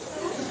ಪಕ್ಕದಲ್ಲಿ ಕೂತ.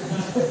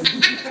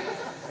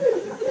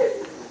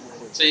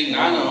 ಸೊ ಈಗ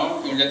ನಾನು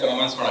ಇವಳ ಜೊತೆ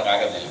ರೊಮ್ಯಾನ್ಸ್ ಮಾಡಕ್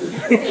ಆಗೋದಿಲ್ಲ.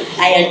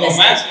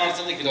 ರೊಮ್ಯಾನ್ಸ್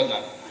ಮಾಡ್ಸೋದಕ್ಕೆ ಇರೋದು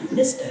ನಾನು.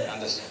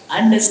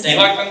 ಅಂಡರ್ಸ್ಟ್ಯಾಂಡ್.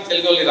 ಇವಾಗ ನಾನು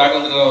ತೆಲುಗಲ್ಲಿ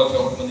ರಾಘವೇಂದ್ರ ಅವ್ರ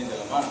ಔಟ್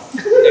ಬಂದಿದ್ದಲ್ಲಮ್ಮ,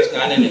 ನೆಕ್ಸ್ಟ್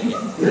ನಾನೇ ನಿಮಗೆ.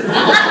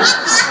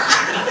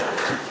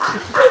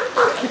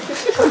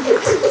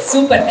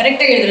 ಸೂಪರ್,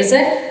 ಕರೆಕ್ಟ್ ಆಗಿ ಹೇಳಿದ್ರು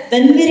ಸರ್.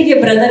 ಧನ್ವೀರ್ಗೆ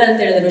ಬ್ರದರ್ ಅಂತ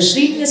ಹೇಳಿದ್ರು,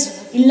 ಶ್ರೀಲೀಲಾ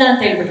ಇಲ್ಲ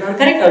ಅಂತ ಹೇಳ್ಬಿಟ್ರು. ಅವ್ರು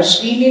ಕರೆಕ್ಟ್, ಅವ್ರು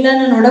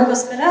ಶ್ರೀಲೀಲಾನ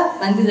ನೋಡೋಕ್ಕೋಸ್ಕರ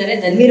ಬಂದಿದ್ದಾರೆ,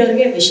 ಧನ್ವೀರ್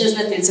ಅವ್ರಿಗೆ ವಿಷಸ್ನ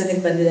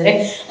ತಿಳಿಸೋದಕ್ಕೆ ಬಂದಿದ್ದಾರೆ.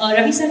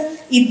 ರವಿ ಸರ್,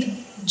 ಇದು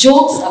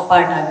ಜೋಕ್ಸ್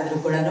ಅಪಾರ್ಟ್ ಆಗಿದ್ರು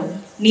ಕೂಡ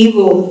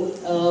ನೀವು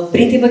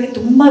ಪ್ರೀತಿ ಬಗ್ಗೆ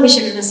ತುಂಬಾ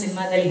ವಿಷಯಗಳನ್ನ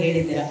ಸಿನಿಮಾದಲ್ಲಿ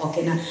ಹೇಳಿದ್ದೀರಾ,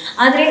 ಓಕೆನಾ?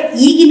 ಆದರೆ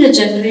ಈಗಿನ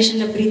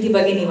ಜನರೇಷನ್ನ ಪ್ರೀತಿ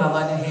ಬಗ್ಗೆ ನೀವು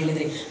ಅವಾಗ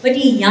ಹೇಳಿದ್ರಿ. ಬಟ್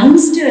ಈ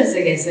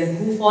ಯಂಗ್ಸ್ಟರ್ಸ್ಗೆ sir,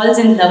 who falls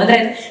in love, ಅಂದರೆ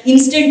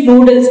ಇನ್ಸ್ಟೆಂಟ್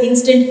ನೂಡಲ್ಸ್,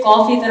 ಇನ್ಸ್ಟೆಂಟ್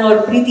ಕಾಫಿ ಥರ ಅವ್ರ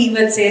ಪ್ರೀತಿ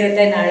ಇವತ್ತು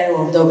ಸೇರುತ್ತೆ, ನಾಳೆ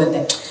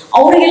ಹೊಡೆದೋಗುತ್ತೆ.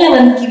 ಅವ್ರಿಗೆಲ್ಲ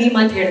ಒಂದು ಕಿವಿ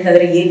ಮಾತು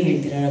ಹೇಳ್ತಾಯಿದ್ರೆ ಏನು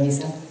ಹೇಳ್ತೀರಾ ರವಿ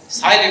ಸರ್?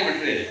 ಸಾಯ್ಲಿ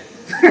ಬಿಡ್ರಿ.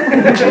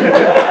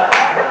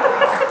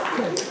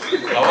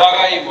 ಅವಾಗ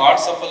ಈ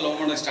ವಾಟ್ಸಪ್ ಅಲ್ಲಿ ಲವ್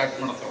ಮಾಡಕ್ ಸ್ಟಾರ್ಟ್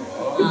ಮಾಡ್ತಾರೋ,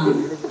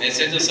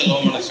 ಮೆಸೇಜಸ್ ಅಲ್ಲಿ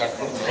ಲವ್ ಮಾಡಕ್ ಸ್ಟಾರ್ಟ್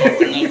ಮಾಡ್ತಾರೋ,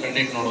 ಕಣ್ಣಲ್ಲಿ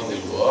ಕಣ್ಣಿಟ್ಟು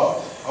ನೋಡೋದಿಲ್ವೋ,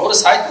 ಅವರು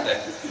ಸಾಯ್ತಾರೆ.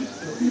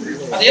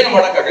 ಅದೇನು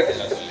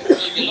ಮಾಡೋಕ್ಕಾಗೋದಿಲ್ಲ.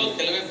 ಗೆಲ್ಲೋದು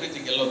ಕೆಲವೇ ಪ್ರೀತಿ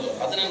ಗೆಲ್ಲೋದು.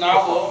 ಅದನ್ನ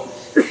ನಾವು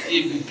ಈ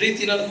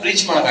ಪ್ರೀತಿನ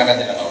ಪ್ರೀಚ್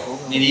ಮಾಡೋಕ್ಕಾಗೋದಿಲ್ಲ. ನಾವು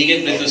ನೀನು ಹೀಗೆ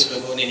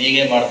ಪ್ರೀತಿಸ್ಬೇಕು, ನೀನು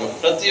ಹೀಗೆ ಮಾಡಬೇಕು.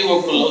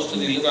 ಪ್ರತಿಯೊಬ್ಬರು ಲವ್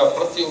ಸ್ಟೋರಿ ಇಲ್ಲ,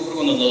 ಪ್ರತಿಯೊಬ್ಬರಿಗೂ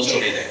ಒಂದೊಂದು ಲವ್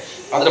ಸ್ಟೋರಿ ಇದೆ.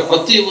 ಆದರೆ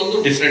ಪ್ರತಿಯೊಂದು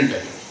different.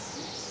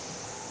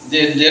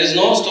 There is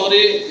no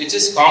story which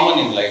is common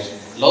in life.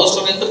 Love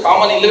story ಅಂತೂ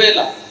ಕಾಮನ್ ಇಲ್ಲವೇ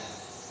ಇಲ್ಲ.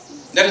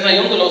 ದೇರ್ ಇಸ್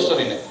ಒಂದು ಲವ್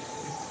ಸ್ಟೋರಿನೇ,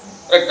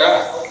 ಕರೆಕ್ಟಾ?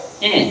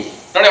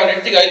 ನೋಡಿ, ಅವ್ನ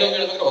ಹೆಂಡತಿಗೆ ಐ ಲವ್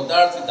ಹೇಳ್ಬೇಕಾದ್ರೆ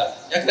ಒದ್ದಾಡ್ತಿದ್ದ.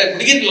 ಯಾಕಂದ್ರೆ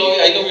ಹುಡುಗಿಗೆ ಲವ್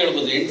ಐ ಲವ್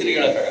ಹೇಳ್ಬೋದು, ಹೆಂಡತಿಗೆ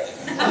ಹೇಳಕ್ಕಾಗತ್ತೆ.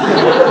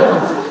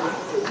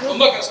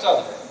 ತುಂಬಾ ಕಷ್ಟ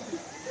ಅದು.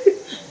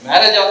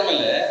 ಮ್ಯಾರೇಜ್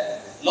ಆದ್ಮೇಲೆ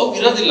ಲವ್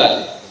ಇರೋದಿಲ್ಲ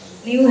ಅಲ್ಲಿ.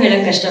 ನೀವು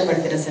ಹೇಳಕ್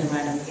ಕಷ್ಟಪಡ್ತೀರಾ ಸರ್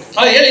ಮೇಡಮ್ಗೆ?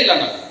 ಹೇಳಿಲ್ಲ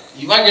ನಾನು,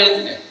 ಇವಾಗ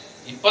ಹೇಳ್ತೀನಿ.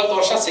 20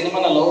 ವರ್ಷ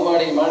ಸಿನಿಮಾನ ಲವ್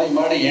ಮಾಡಿ ಮಾಡಿ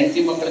ಮಾಡಿ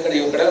ಹೆಂಡತಿ ಮಕ್ಕಳ ಕಡೆ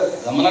ಇವ್ರ ಕಡೆ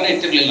ಗಮನನೇ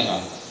ಇಟ್ಟಿರ್ಲಿಲ್ಲ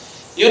ನಾನು.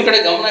 ಇವ್ರ ಕಡೆ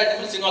ಗಮನ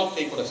ಇಟ್ಟಿದ್ಮೇಲೆ ಸಿನಿಮಾ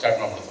ಕೈ ಕೊಡೋಕೆ ಸ್ಟಾರ್ಟ್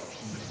ಮಾಡ್ಬಿಡ್ತಾರೆ.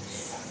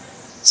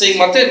 ಸೊ ಈಗ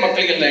ಮತ್ತೆ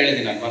ಮಕ್ಕಳಿಗೆಲ್ಲ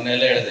ಹೇಳಿದ್ದೀನಿ ನಾನು,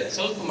 ಮೊನ್ನೆಲ್ಲ ಹೇಳಿದೆ,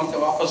 ಸ್ವಲ್ಪ ಮತ್ತೆ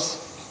ವಾಪಸ್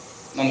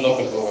ನನ್ನ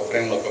ಲೋಕಕ್ಕೆ ಹೋಗ್ಬೇಕು,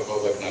 ಪ್ರೇಮ್ ಲೋಕಕ್ಕೆ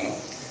ಹೋಗ್ಬೇಕು. ನಾನು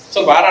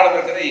ಸ್ವಲ್ಪ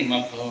ಹಾರಾಡ್ಬೇಕಾದ್ರೆ ಈ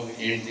ಮಕ್ಕಳು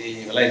ಹೆಂಡತಿ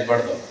ಇವೆಲ್ಲ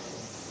ಇರಬಾರ್ದು.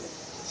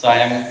 So I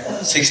am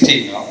 60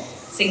 now.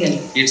 Single.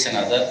 It's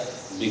another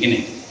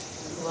beginning.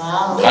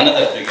 Wow.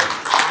 Another beginning.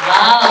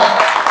 Wow.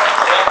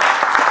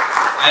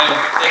 I have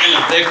taken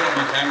a break from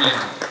my family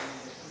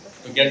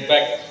to get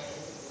back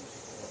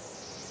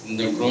in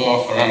the groove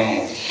of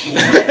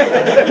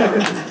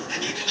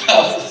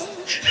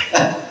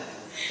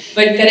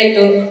but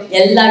correct,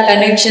 ಎಲ್ಲ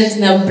ಕನೆಕ್ಷನ್ಸ್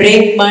ನ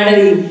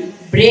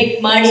ಬ್ರೇಕ್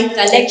ಮಾಡಿ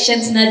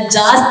collections ನ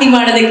ಜಾಸ್ತಿ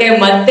ಮಾಡೋದಕ್ಕೆ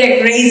ಮತ್ತೆ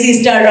crazy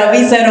star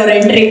Ravi sir ಅವ್ರ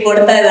entry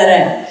ಕೊಡ್ತಾ ಇದ್ದಾರೆ.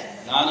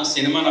 ನಾನು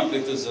ಸಿನಿಮಾನ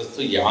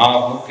ಪ್ರೀತಿಸೋದು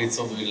ಯಾರನ್ನೂ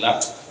ಪ್ರೀತಿಸೋದು ಇಲ್ಲ,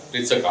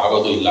 ಪ್ರೀತಿಸೋಕೆ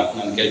ಆಗೋದು ಇಲ್ಲ,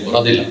 ನನ್ನ ಕೈಲಿ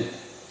ಬರೋದಿಲ್ಲ.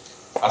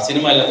 ಆ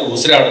ಸಿನಿಮಾ ಇಲ್ಲಾಂದ್ರೆ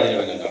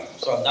ಉಸಿರಾಡೋದಿಲ್ಲ ನಾನು.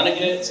 ಸೊ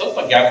ನನಗೆ ಸ್ವಲ್ಪ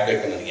ಗ್ಯಾಪ್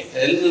ಬೇಕು ನನಗೆ.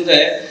 ಎಲ್ಲಂದ್ರೆ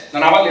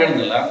ನಾನು ಆವಾಗ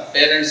ಹೇಳಿದ್ನಲ್ಲ,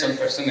 ಪೇರೆಂಟ್ಸ್ ಅಂದ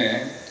ತಕ್ಷಣ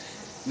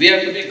we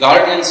have to B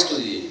guardians to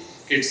the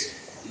kids,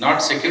 not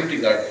security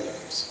guard to the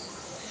kids.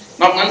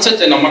 ನಮ್ಗೆ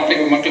ಅನ್ಸುತ್ತೆ ನಮ್ಮ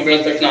ಮಕ್ಳು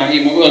ಬೆಳೆದ ತಕ್ಷಣ ಈ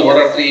ಮಗು ಅಲ್ಲಿ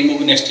ಓಡಾಡ್ತಾರೆ, ಈ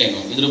ಮಗು ನೆಕ್ಸ್ಟ್ ಏನು,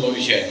 ಇದ್ರ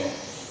ಭವಿಷ್ಯ ಏನು.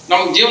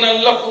 ನಮ್ಮ ಜೀವನ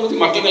ಎಲ್ಲ ಪೂರ್ತಿ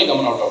ಮಕ್ಳ ಮೇಲೆ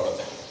ಗಮನ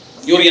ಹೊರಟೋಗುತ್ತೆ.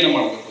 ಇವ್ರಿಗೇನೋ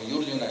ಮಾಡಬೇಕು,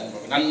 ಇವ್ರ ಜೀವನ ಏನು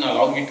ಮಾಡಬೇಕು, ನನ್ನ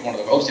ಅವ್ರಿಗೆ ಇಟ್ಟು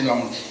ಮಾಡಬೇಕು, ಅವ್ರ ಸಿನಿಮಾ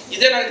ಮಾಡಬೇಕು,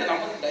 ಇದೇನಾಗುತ್ತೆ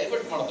ನಮ್ಮನ್ನು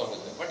ಡೈವರ್ಟ್ ಮಾಡ್ತಾ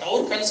ಹೋಗುತ್ತೆ. ಬಟ್ ಅವ್ರ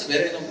ಕನಸು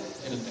ಬೇರೆ ಏನೋ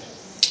ಇರುತ್ತೆ,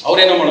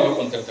 ಅವ್ರೇನೋ ಮಾಡಬೇಕು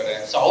ಅಂತ ಇರ್ತಾರೆ.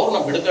 ಸೊ ಅವ್ರನ್ನ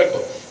ಬಿಡಬೇಕು.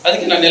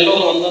 ಅದಕ್ಕೆ ನಾನು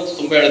ಎಲ್ಲೋದ್ರೂ ಒಂದೊಂದು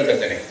ತುಂಬ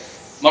ಹೇಳ್ತಿರ್ತೇನೆ,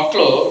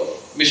 ಮಕ್ಕಳು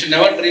we should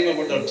never dream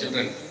about our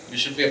children, we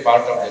should be A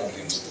part of their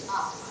dreams.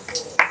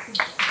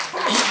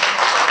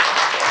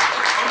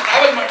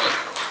 Travel ಮಾಡಲಿ,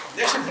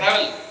 they should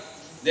travel,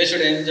 they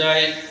should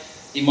enjoy.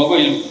 ಈ ಮಗು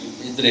ಇಲ್ಲಿ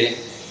ಇದ್ರೆ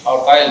ಅವ್ರ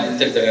ತಾಯಲ್ಲಿ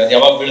ನಿಂತಿರ್ತಾರೆ, ಅದು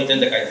ಯಾವಾಗ ಬೀಳುತ್ತೆ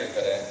ಅಂತ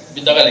ಕಾಯ್ತಿರ್ತಾರೆ,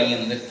 ಬಿದ್ದಾಗ ಅಲ್ಲಿ ಹಿಂಗೆ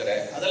ನಿಂತಿರ್ತಾರೆ.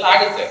 ಅದೆಲ್ಲ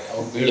ಆಗುತ್ತೆ.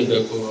 ಅವ್ರು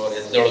ಬೀಳಬೇಕು, ಅವ್ರು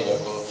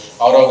ಎದ್ದೇಳಬೇಕು,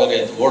 ಅವ್ರವಾಗ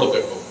ಎದ್ದು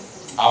ಓಡಬೇಕು.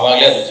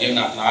 ಆವಾಗಲೇ ಅದು ಜೀವನ.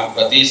 ನಾನು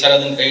ಪ್ರತಿ ಸಲ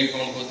ಅದನ್ನು ಕೈ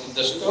ಇಟ್ಕೊಂಡು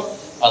ಕೂತಿದ್ದಷ್ಟು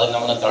ಅದು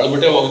ನಮ್ಮನ್ನ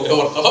ತಳ್ಬಿಟ್ಟೇ ಹೋಗುತ್ತೆ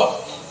ಹೊರತು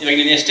ಇವಾಗ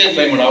ನೀನು ಎಷ್ಟೇ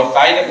ಟ್ರೈ ಮಾಡು, ಅವ್ರ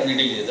ತಾಯಿನ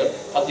ಹಿಡಿಲಿ,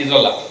 ಅದು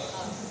ಇರಲ್ಲ.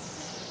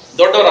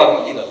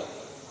 ದೊಡ್ಡವರಾದ್ಮೇಲೆ ಇರಲ್ಲ.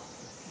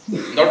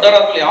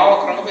 ದೊಡ್ಡವರಾದ್ಮೇಲೆ ಯಾವ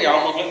ಕಾರಣಕ್ಕೂ ಯಾವ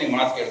ಮಕ್ಕಳು ನೀವು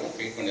ಮಾತು ಕೇಳ್ಕೊಂಡು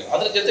ಕೇಳ್ಕೊಂಡಿಲ್ಲ.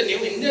 ಅದ್ರ ಜೊತೆ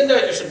ನೀವು ಹಿಂದೆಯಿಂದ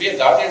you should be A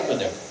guardian to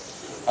them.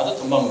 ಅದು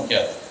ತುಂಬ ಮುಖ್ಯ.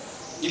 ಅದು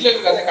ಇಲ್ಲೇ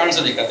ಕತೆ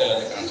ಕಾಣಿಸೋದು, ಈ ಕಥೆಯಲ್ಲಿ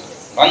ಅದೇ ಕಾಣಿಸೋದು.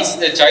 Once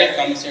the child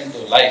comes in to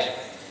life,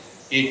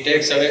 it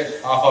takes away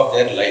half of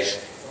their life.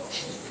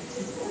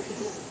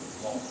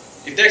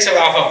 It takes away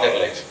half of their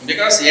life.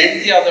 Because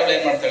ಹೆಂಡತಿ ಆದವಳು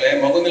ಏನು ಮಾಡ್ತಾಳೆ,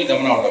 ಮಗು ಮೇಲೆ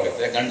ಗಮನ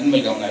ಹೊರಟೋಗುತ್ತೆ, ಗಂಡನ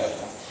ಮೇಲೆ ಗಮನ ಇರಲ್ಲ.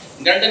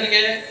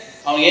 ಗಂಡನಿಗೆ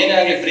ಅವ್ನು ಏನೇ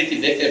ಆಗಲಿ ಪ್ರೀತಿ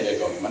ಬೇಕೇ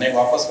ಬೇಕು. ಅವ್ನಿಗೆ ಮನೆಗೆ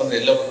ವಾಪಸ್ ಬಂದರೆ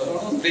ಎಲ್ಲ ಬಂದರೂ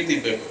ಪ್ರೀತಿ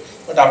ಬೇಕು.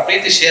 ಬಟ್ ಆ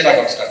ಪ್ರೀತಿ ಶೇರ್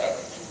ಆಗೋಕ್ಕೆ ಸ್ಟಾರ್ಟ್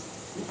ಆಗುತ್ತೆ.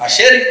 ಆ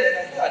ಶೇರಿಂಗ್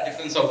ಆ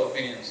ಡಿಫ್ರೆನ್ಸ್ ಆಫ್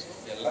ಒಪಿನಿಯನ್ಸ್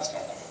ಎಲ್ಲ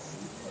ಸ್ಟಾರ್ಟ್ ಆಗುತ್ತೆ.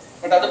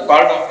 ಬಟ್ ಅದು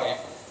part of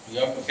life, you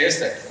have to face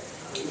that.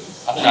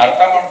 ಅದನ್ನ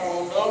ಅರ್ಥ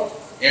ಮಾಡ್ಕೊಂಡು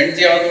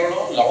ಹೆಂಡತಿ ಆದವಳು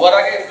ಲವರ್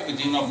ಆಗೇ ಇರಬೇಕು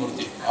ಜೀವನ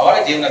ಪೂರ್ತಿ, ಅವಾಗ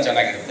ಜೀವನ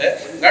ಚೆನ್ನಾಗಿರುತ್ತೆ.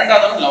 ಗಂಡ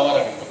ಆದವಳು ಲವರ್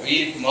ಆಗಿರ್ಬೇಕು. ಈ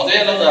ಮದುವೆ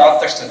ಅನ್ನೋದು ಆದ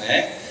ತಕ್ಷಣ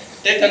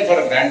ಟೇಕನ್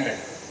ಫಾರ್ ಗ್ರಾಂಟೆಡ್,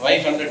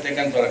 ವೈಫ್ ಅಂದ್ರೆ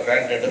taken for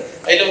granted.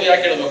 I love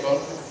ಯಾಕೆ ಹೇಳ್ಬೇಕು?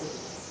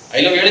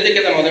 ಐ ಲವ್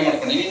ಹೇಳಿದ್ದಕ್ಕೆ ನಾನು ಮದುವೆ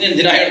ಮಾಡ್ಕೊಂಡು ಇನ್ನೇನು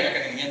ದಿನ ಹೇಳ್ಬೇಕು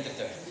ನಿಮ್ಗೆ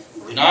ಅಂತಿರ್ತಾರೆ.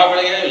 ದಿನಾ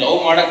ಬೆಳಗ್ಗೆ ಲವ್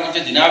ಮಾಡಕ್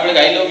ಮುಂಚೆ ದಿನಾ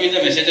ಬೆಳಗ್ಗೆ ಐ ಲವ್ ಇಂದ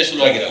ಮೆಸೇಜೇ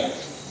ಶುರು ಆಗಿರಲ್ಲ.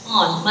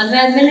 ಮದುವೆ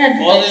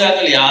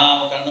ಆದ್ಮೇಲೆ ಯಾವ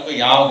ಕಾರಣಕ್ಕೂ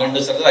ಯಾವ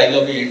ಗಂಡಸರ ಐ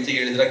ಲವ್ ಹೆಂಡತಿಗೆ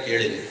ಹೇಳಿದ್ರ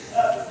ಕೇಳಿದ್ವಿ.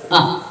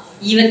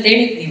 ಇವತ್ತು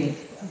ಹೇಳಿದ್ ನೀವು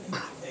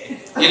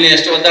ಇಲ್ಲಿ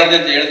ಎಷ್ಟು ಒದ್ದಾಡ್ದೆ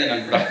ಅಂತ ಹೇಳಿದೆ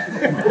ನಾನು ಕೂಡ.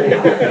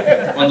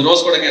 ಒಂದು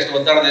ರೋಸ್ ಕೊಡಕ್ಕೆ ಎಷ್ಟು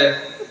ಒದ್ದಾಡ್ದೆ,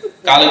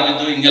 ಕಾಲಿಗೆ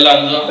ಬಿದ್ದು ಹಿಂಗೆಲ್ಲ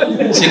ಅಂದು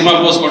ಸಿನಿಮಾ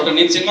ಪೋಸ್ ಕೊಟ್ಟು,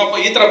 ನೀನ್ ಸಿನಿಮಾ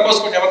ಈ ತರ ಪೋಸ್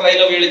ಕೊಟ್ಟು ಯಾವತ್ರ ಐ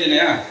ಲವ್ ಹೇಳಿದ್ದೀನಿ?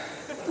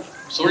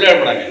 ಸುಳ್ಳು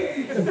ಹೇಳ್ಬಿಡಂಗೆ.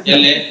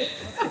 ಎಲ್ಲಿ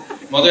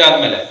ಮದುವೆ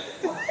ಆದ್ಮೇಲೆ?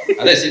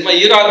 ಅದೇ ಸಿನಿಮಾ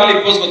ಹೀರೋ ಆದ್ಮೇಲೆ ಈ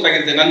ಪೋಸ್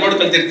ಗೊತ್ತಾಗಿರುತ್ತೆ. ನಾನು ನೋಡಿ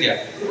ಕಲ್ತಿರ್ತೀಯ.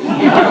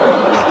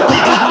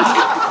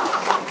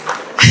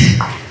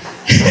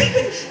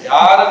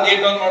 ಯಾರು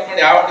ನೀಟ್ ಆನ್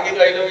ಮಾಡ್ಕೊಂಡು ಯಾವ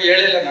ಹುಡುಗಿಗೂ ಐ ಲವ್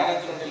ಹೇಳಿಲ್ಲ,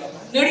 ನಾನಂತೂ ನೋಡಿಲ್ಲ.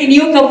 ನೋಡಿ,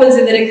 ನೀವು ಕಪಲ್ಸ್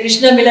ಇದ್ದಾರೆ,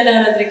 ಕೃಷ್ಣ ಮಿಲನ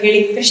ಅವ್ರ ಹತ್ರ ಕೇಳಿ.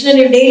 ಕೃಷ್ಣ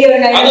ನೀವು ಡೈಲಿ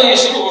ಅದು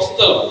ಎಷ್ಟು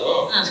ಹೊಸ್ತಲ್ಲ, ಅದು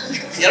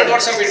 2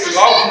 ವರ್ಷ ಬಿಟ್ಟು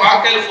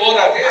ಮಾರ್ಕೆಲ್ 4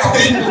 ಹಾಕಿ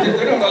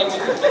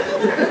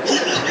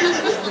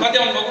ಮತ್ತೆ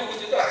ಒಂದು ಮಗು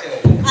ಕೂತಿದ್ದು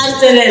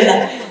ಆಶ್ಚರ್ಯ ಇಲ್ಲ.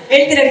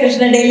 ಹೇಳ್ತೀರಾ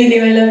ಕೃಷ್ಣ ಡೈಲಿ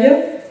ನೀವು ಐ ಲವ್ ಯು?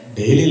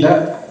 ಡೈಲಿ ಇಲ್ಲ,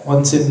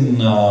 ಒನ್ಸ್ ಇನ್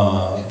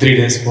 3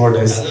 days 4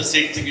 days. ಅದು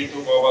ಸಿಟ್ಟು ಗಿಟ್ಟು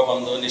ಕೋಪ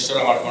ಬಂದು ನಿಷ್ಠುರ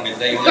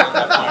ಮಾಡ್ಕೊಂಡಿದ್ದೆ.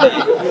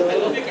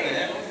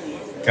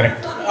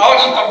 ಕರೆಕ್ಟ್. ಅವಾಗ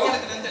ನಾನು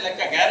ತಪ್ಕೊಂಡಿದ್ದೀನಿ ಅಂತ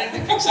ಲೆಕ್ಕ, ಗ್ಯಾರಂಟಿ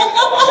ಫಿಕ್ಸ್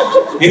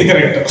ಇದು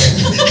ಕರೆಕ್ಟ್.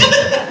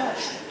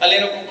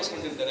 ಅಲ್ಲೇನೋ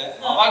ಕೂಪಿಸ್ಕೊಂಡಿರ್ತಾರೆ,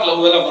 ಅವಾಗ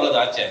ಲವ್ ಎಲ್ಲ ಬರೋದು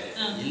ಆಚೆ.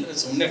 ಇಲ್ಲದ್ರೆ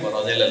ಸುಮ್ಮನೆ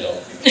ಬರೋದಿಲ್ಲ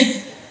ಲವ್.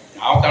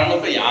 ಯಾವ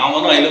ಕಾರಣಕ್ಕೂ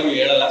ಯಾವನೂ ಐ ಲವ್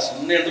ಹೇಳಲ್ಲ,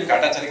 ಸುಮ್ಮನೆ ಹೇಳಿದ್ರು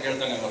ಕಾಟಾಚಾರಿ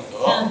ಕೇಳ್ತಾನೆ ಹೊರತು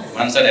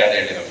ಮನ್ಸಲ್ಲಿ ಯಾರು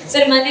ಹೇಳಿರೋ.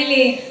 ಸರ್,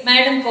 ಮನೇಲಿ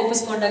ಮೇಡಮ್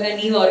ಕೋಪಿಸ್ಕೊಂಡಾಗ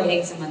ನೀವು ಅವ್ರಿಗೆ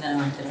ಹೇಗೆ ಸಮಾಧಾನ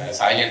ಮಾಡ್ತೀರಾ?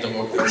 ಸಾಯಿ ಅಂತ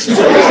ಹೋಗ್ತೀವಿ.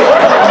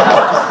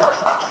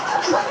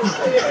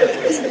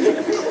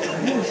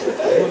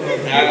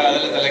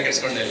 ಅದೆಲ್ಲ ತಲೆ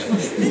ಕೆಡ್ಸ್ಕೊಂಡಿಲ್ಲ.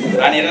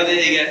 ನಾನು ಇರೋದೇ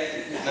ಹೀಗೆ,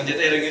 ನನ್ನ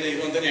ಜೊತೆ ಇರೋಂಗಿಲ್ಲ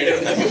ಇದು ಅಂತ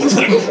ಹೇಳಿರೋದು.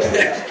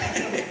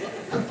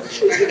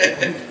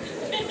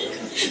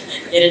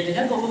 2 ದಿನ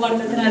ಕೋಪ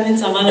ಮಾಡ್ಕೊಂಡ್ರೆ ಆಮೇಲೆ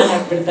ಸಮಾಧಾನ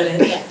ಮಾಡ್ಬಿಡ್ತಾರೆ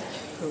ಅಂತ.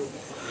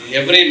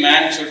 ಎವ್ರಿ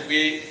ಮ್ಯಾನ್ ಶುಡ್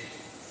ಬಿ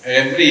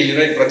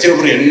ಇಲ್ಲಿರೋ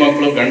ಪ್ರತಿಯೊಬ್ಬರು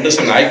ಹೆಣ್ಮಕ್ಳು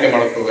ಗಂಡಸನ್ನ ಆಯ್ಕೆ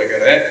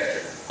ಮಾಡ್ಕೋಬೇಕಾದ್ರೆ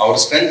ಅವ್ರ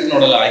ಸ್ಟ್ರೆಂತ್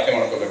ನೋಡಲ್ಲ ಆಯ್ಕೆ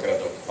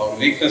ಮಾಡ್ಕೋಬೇಕಾದ್ರೆ, ಅವ್ರ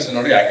ವೀಕ್ನೆಸ್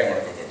ನೋಡಿ ಆಯ್ಕೆ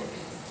ಮಾಡ್ಕೋಬೇಕು.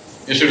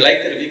 You should like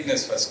there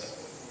weakness first.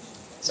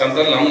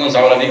 ಸಂತಲ್ಲಿ ನಮ್ಮೊಂದು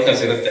 1000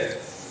 weakness ಇರುತ್ತೆ,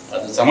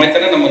 ಅದು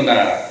ಸಮೇತನೇ ನಮ್ಮನ್ನ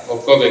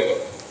ಒಪ್ಕೋಬೇಕು,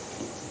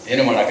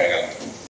 ಏನು ಮಾಡೋಕ್ಕಾಗಲ್ಲ.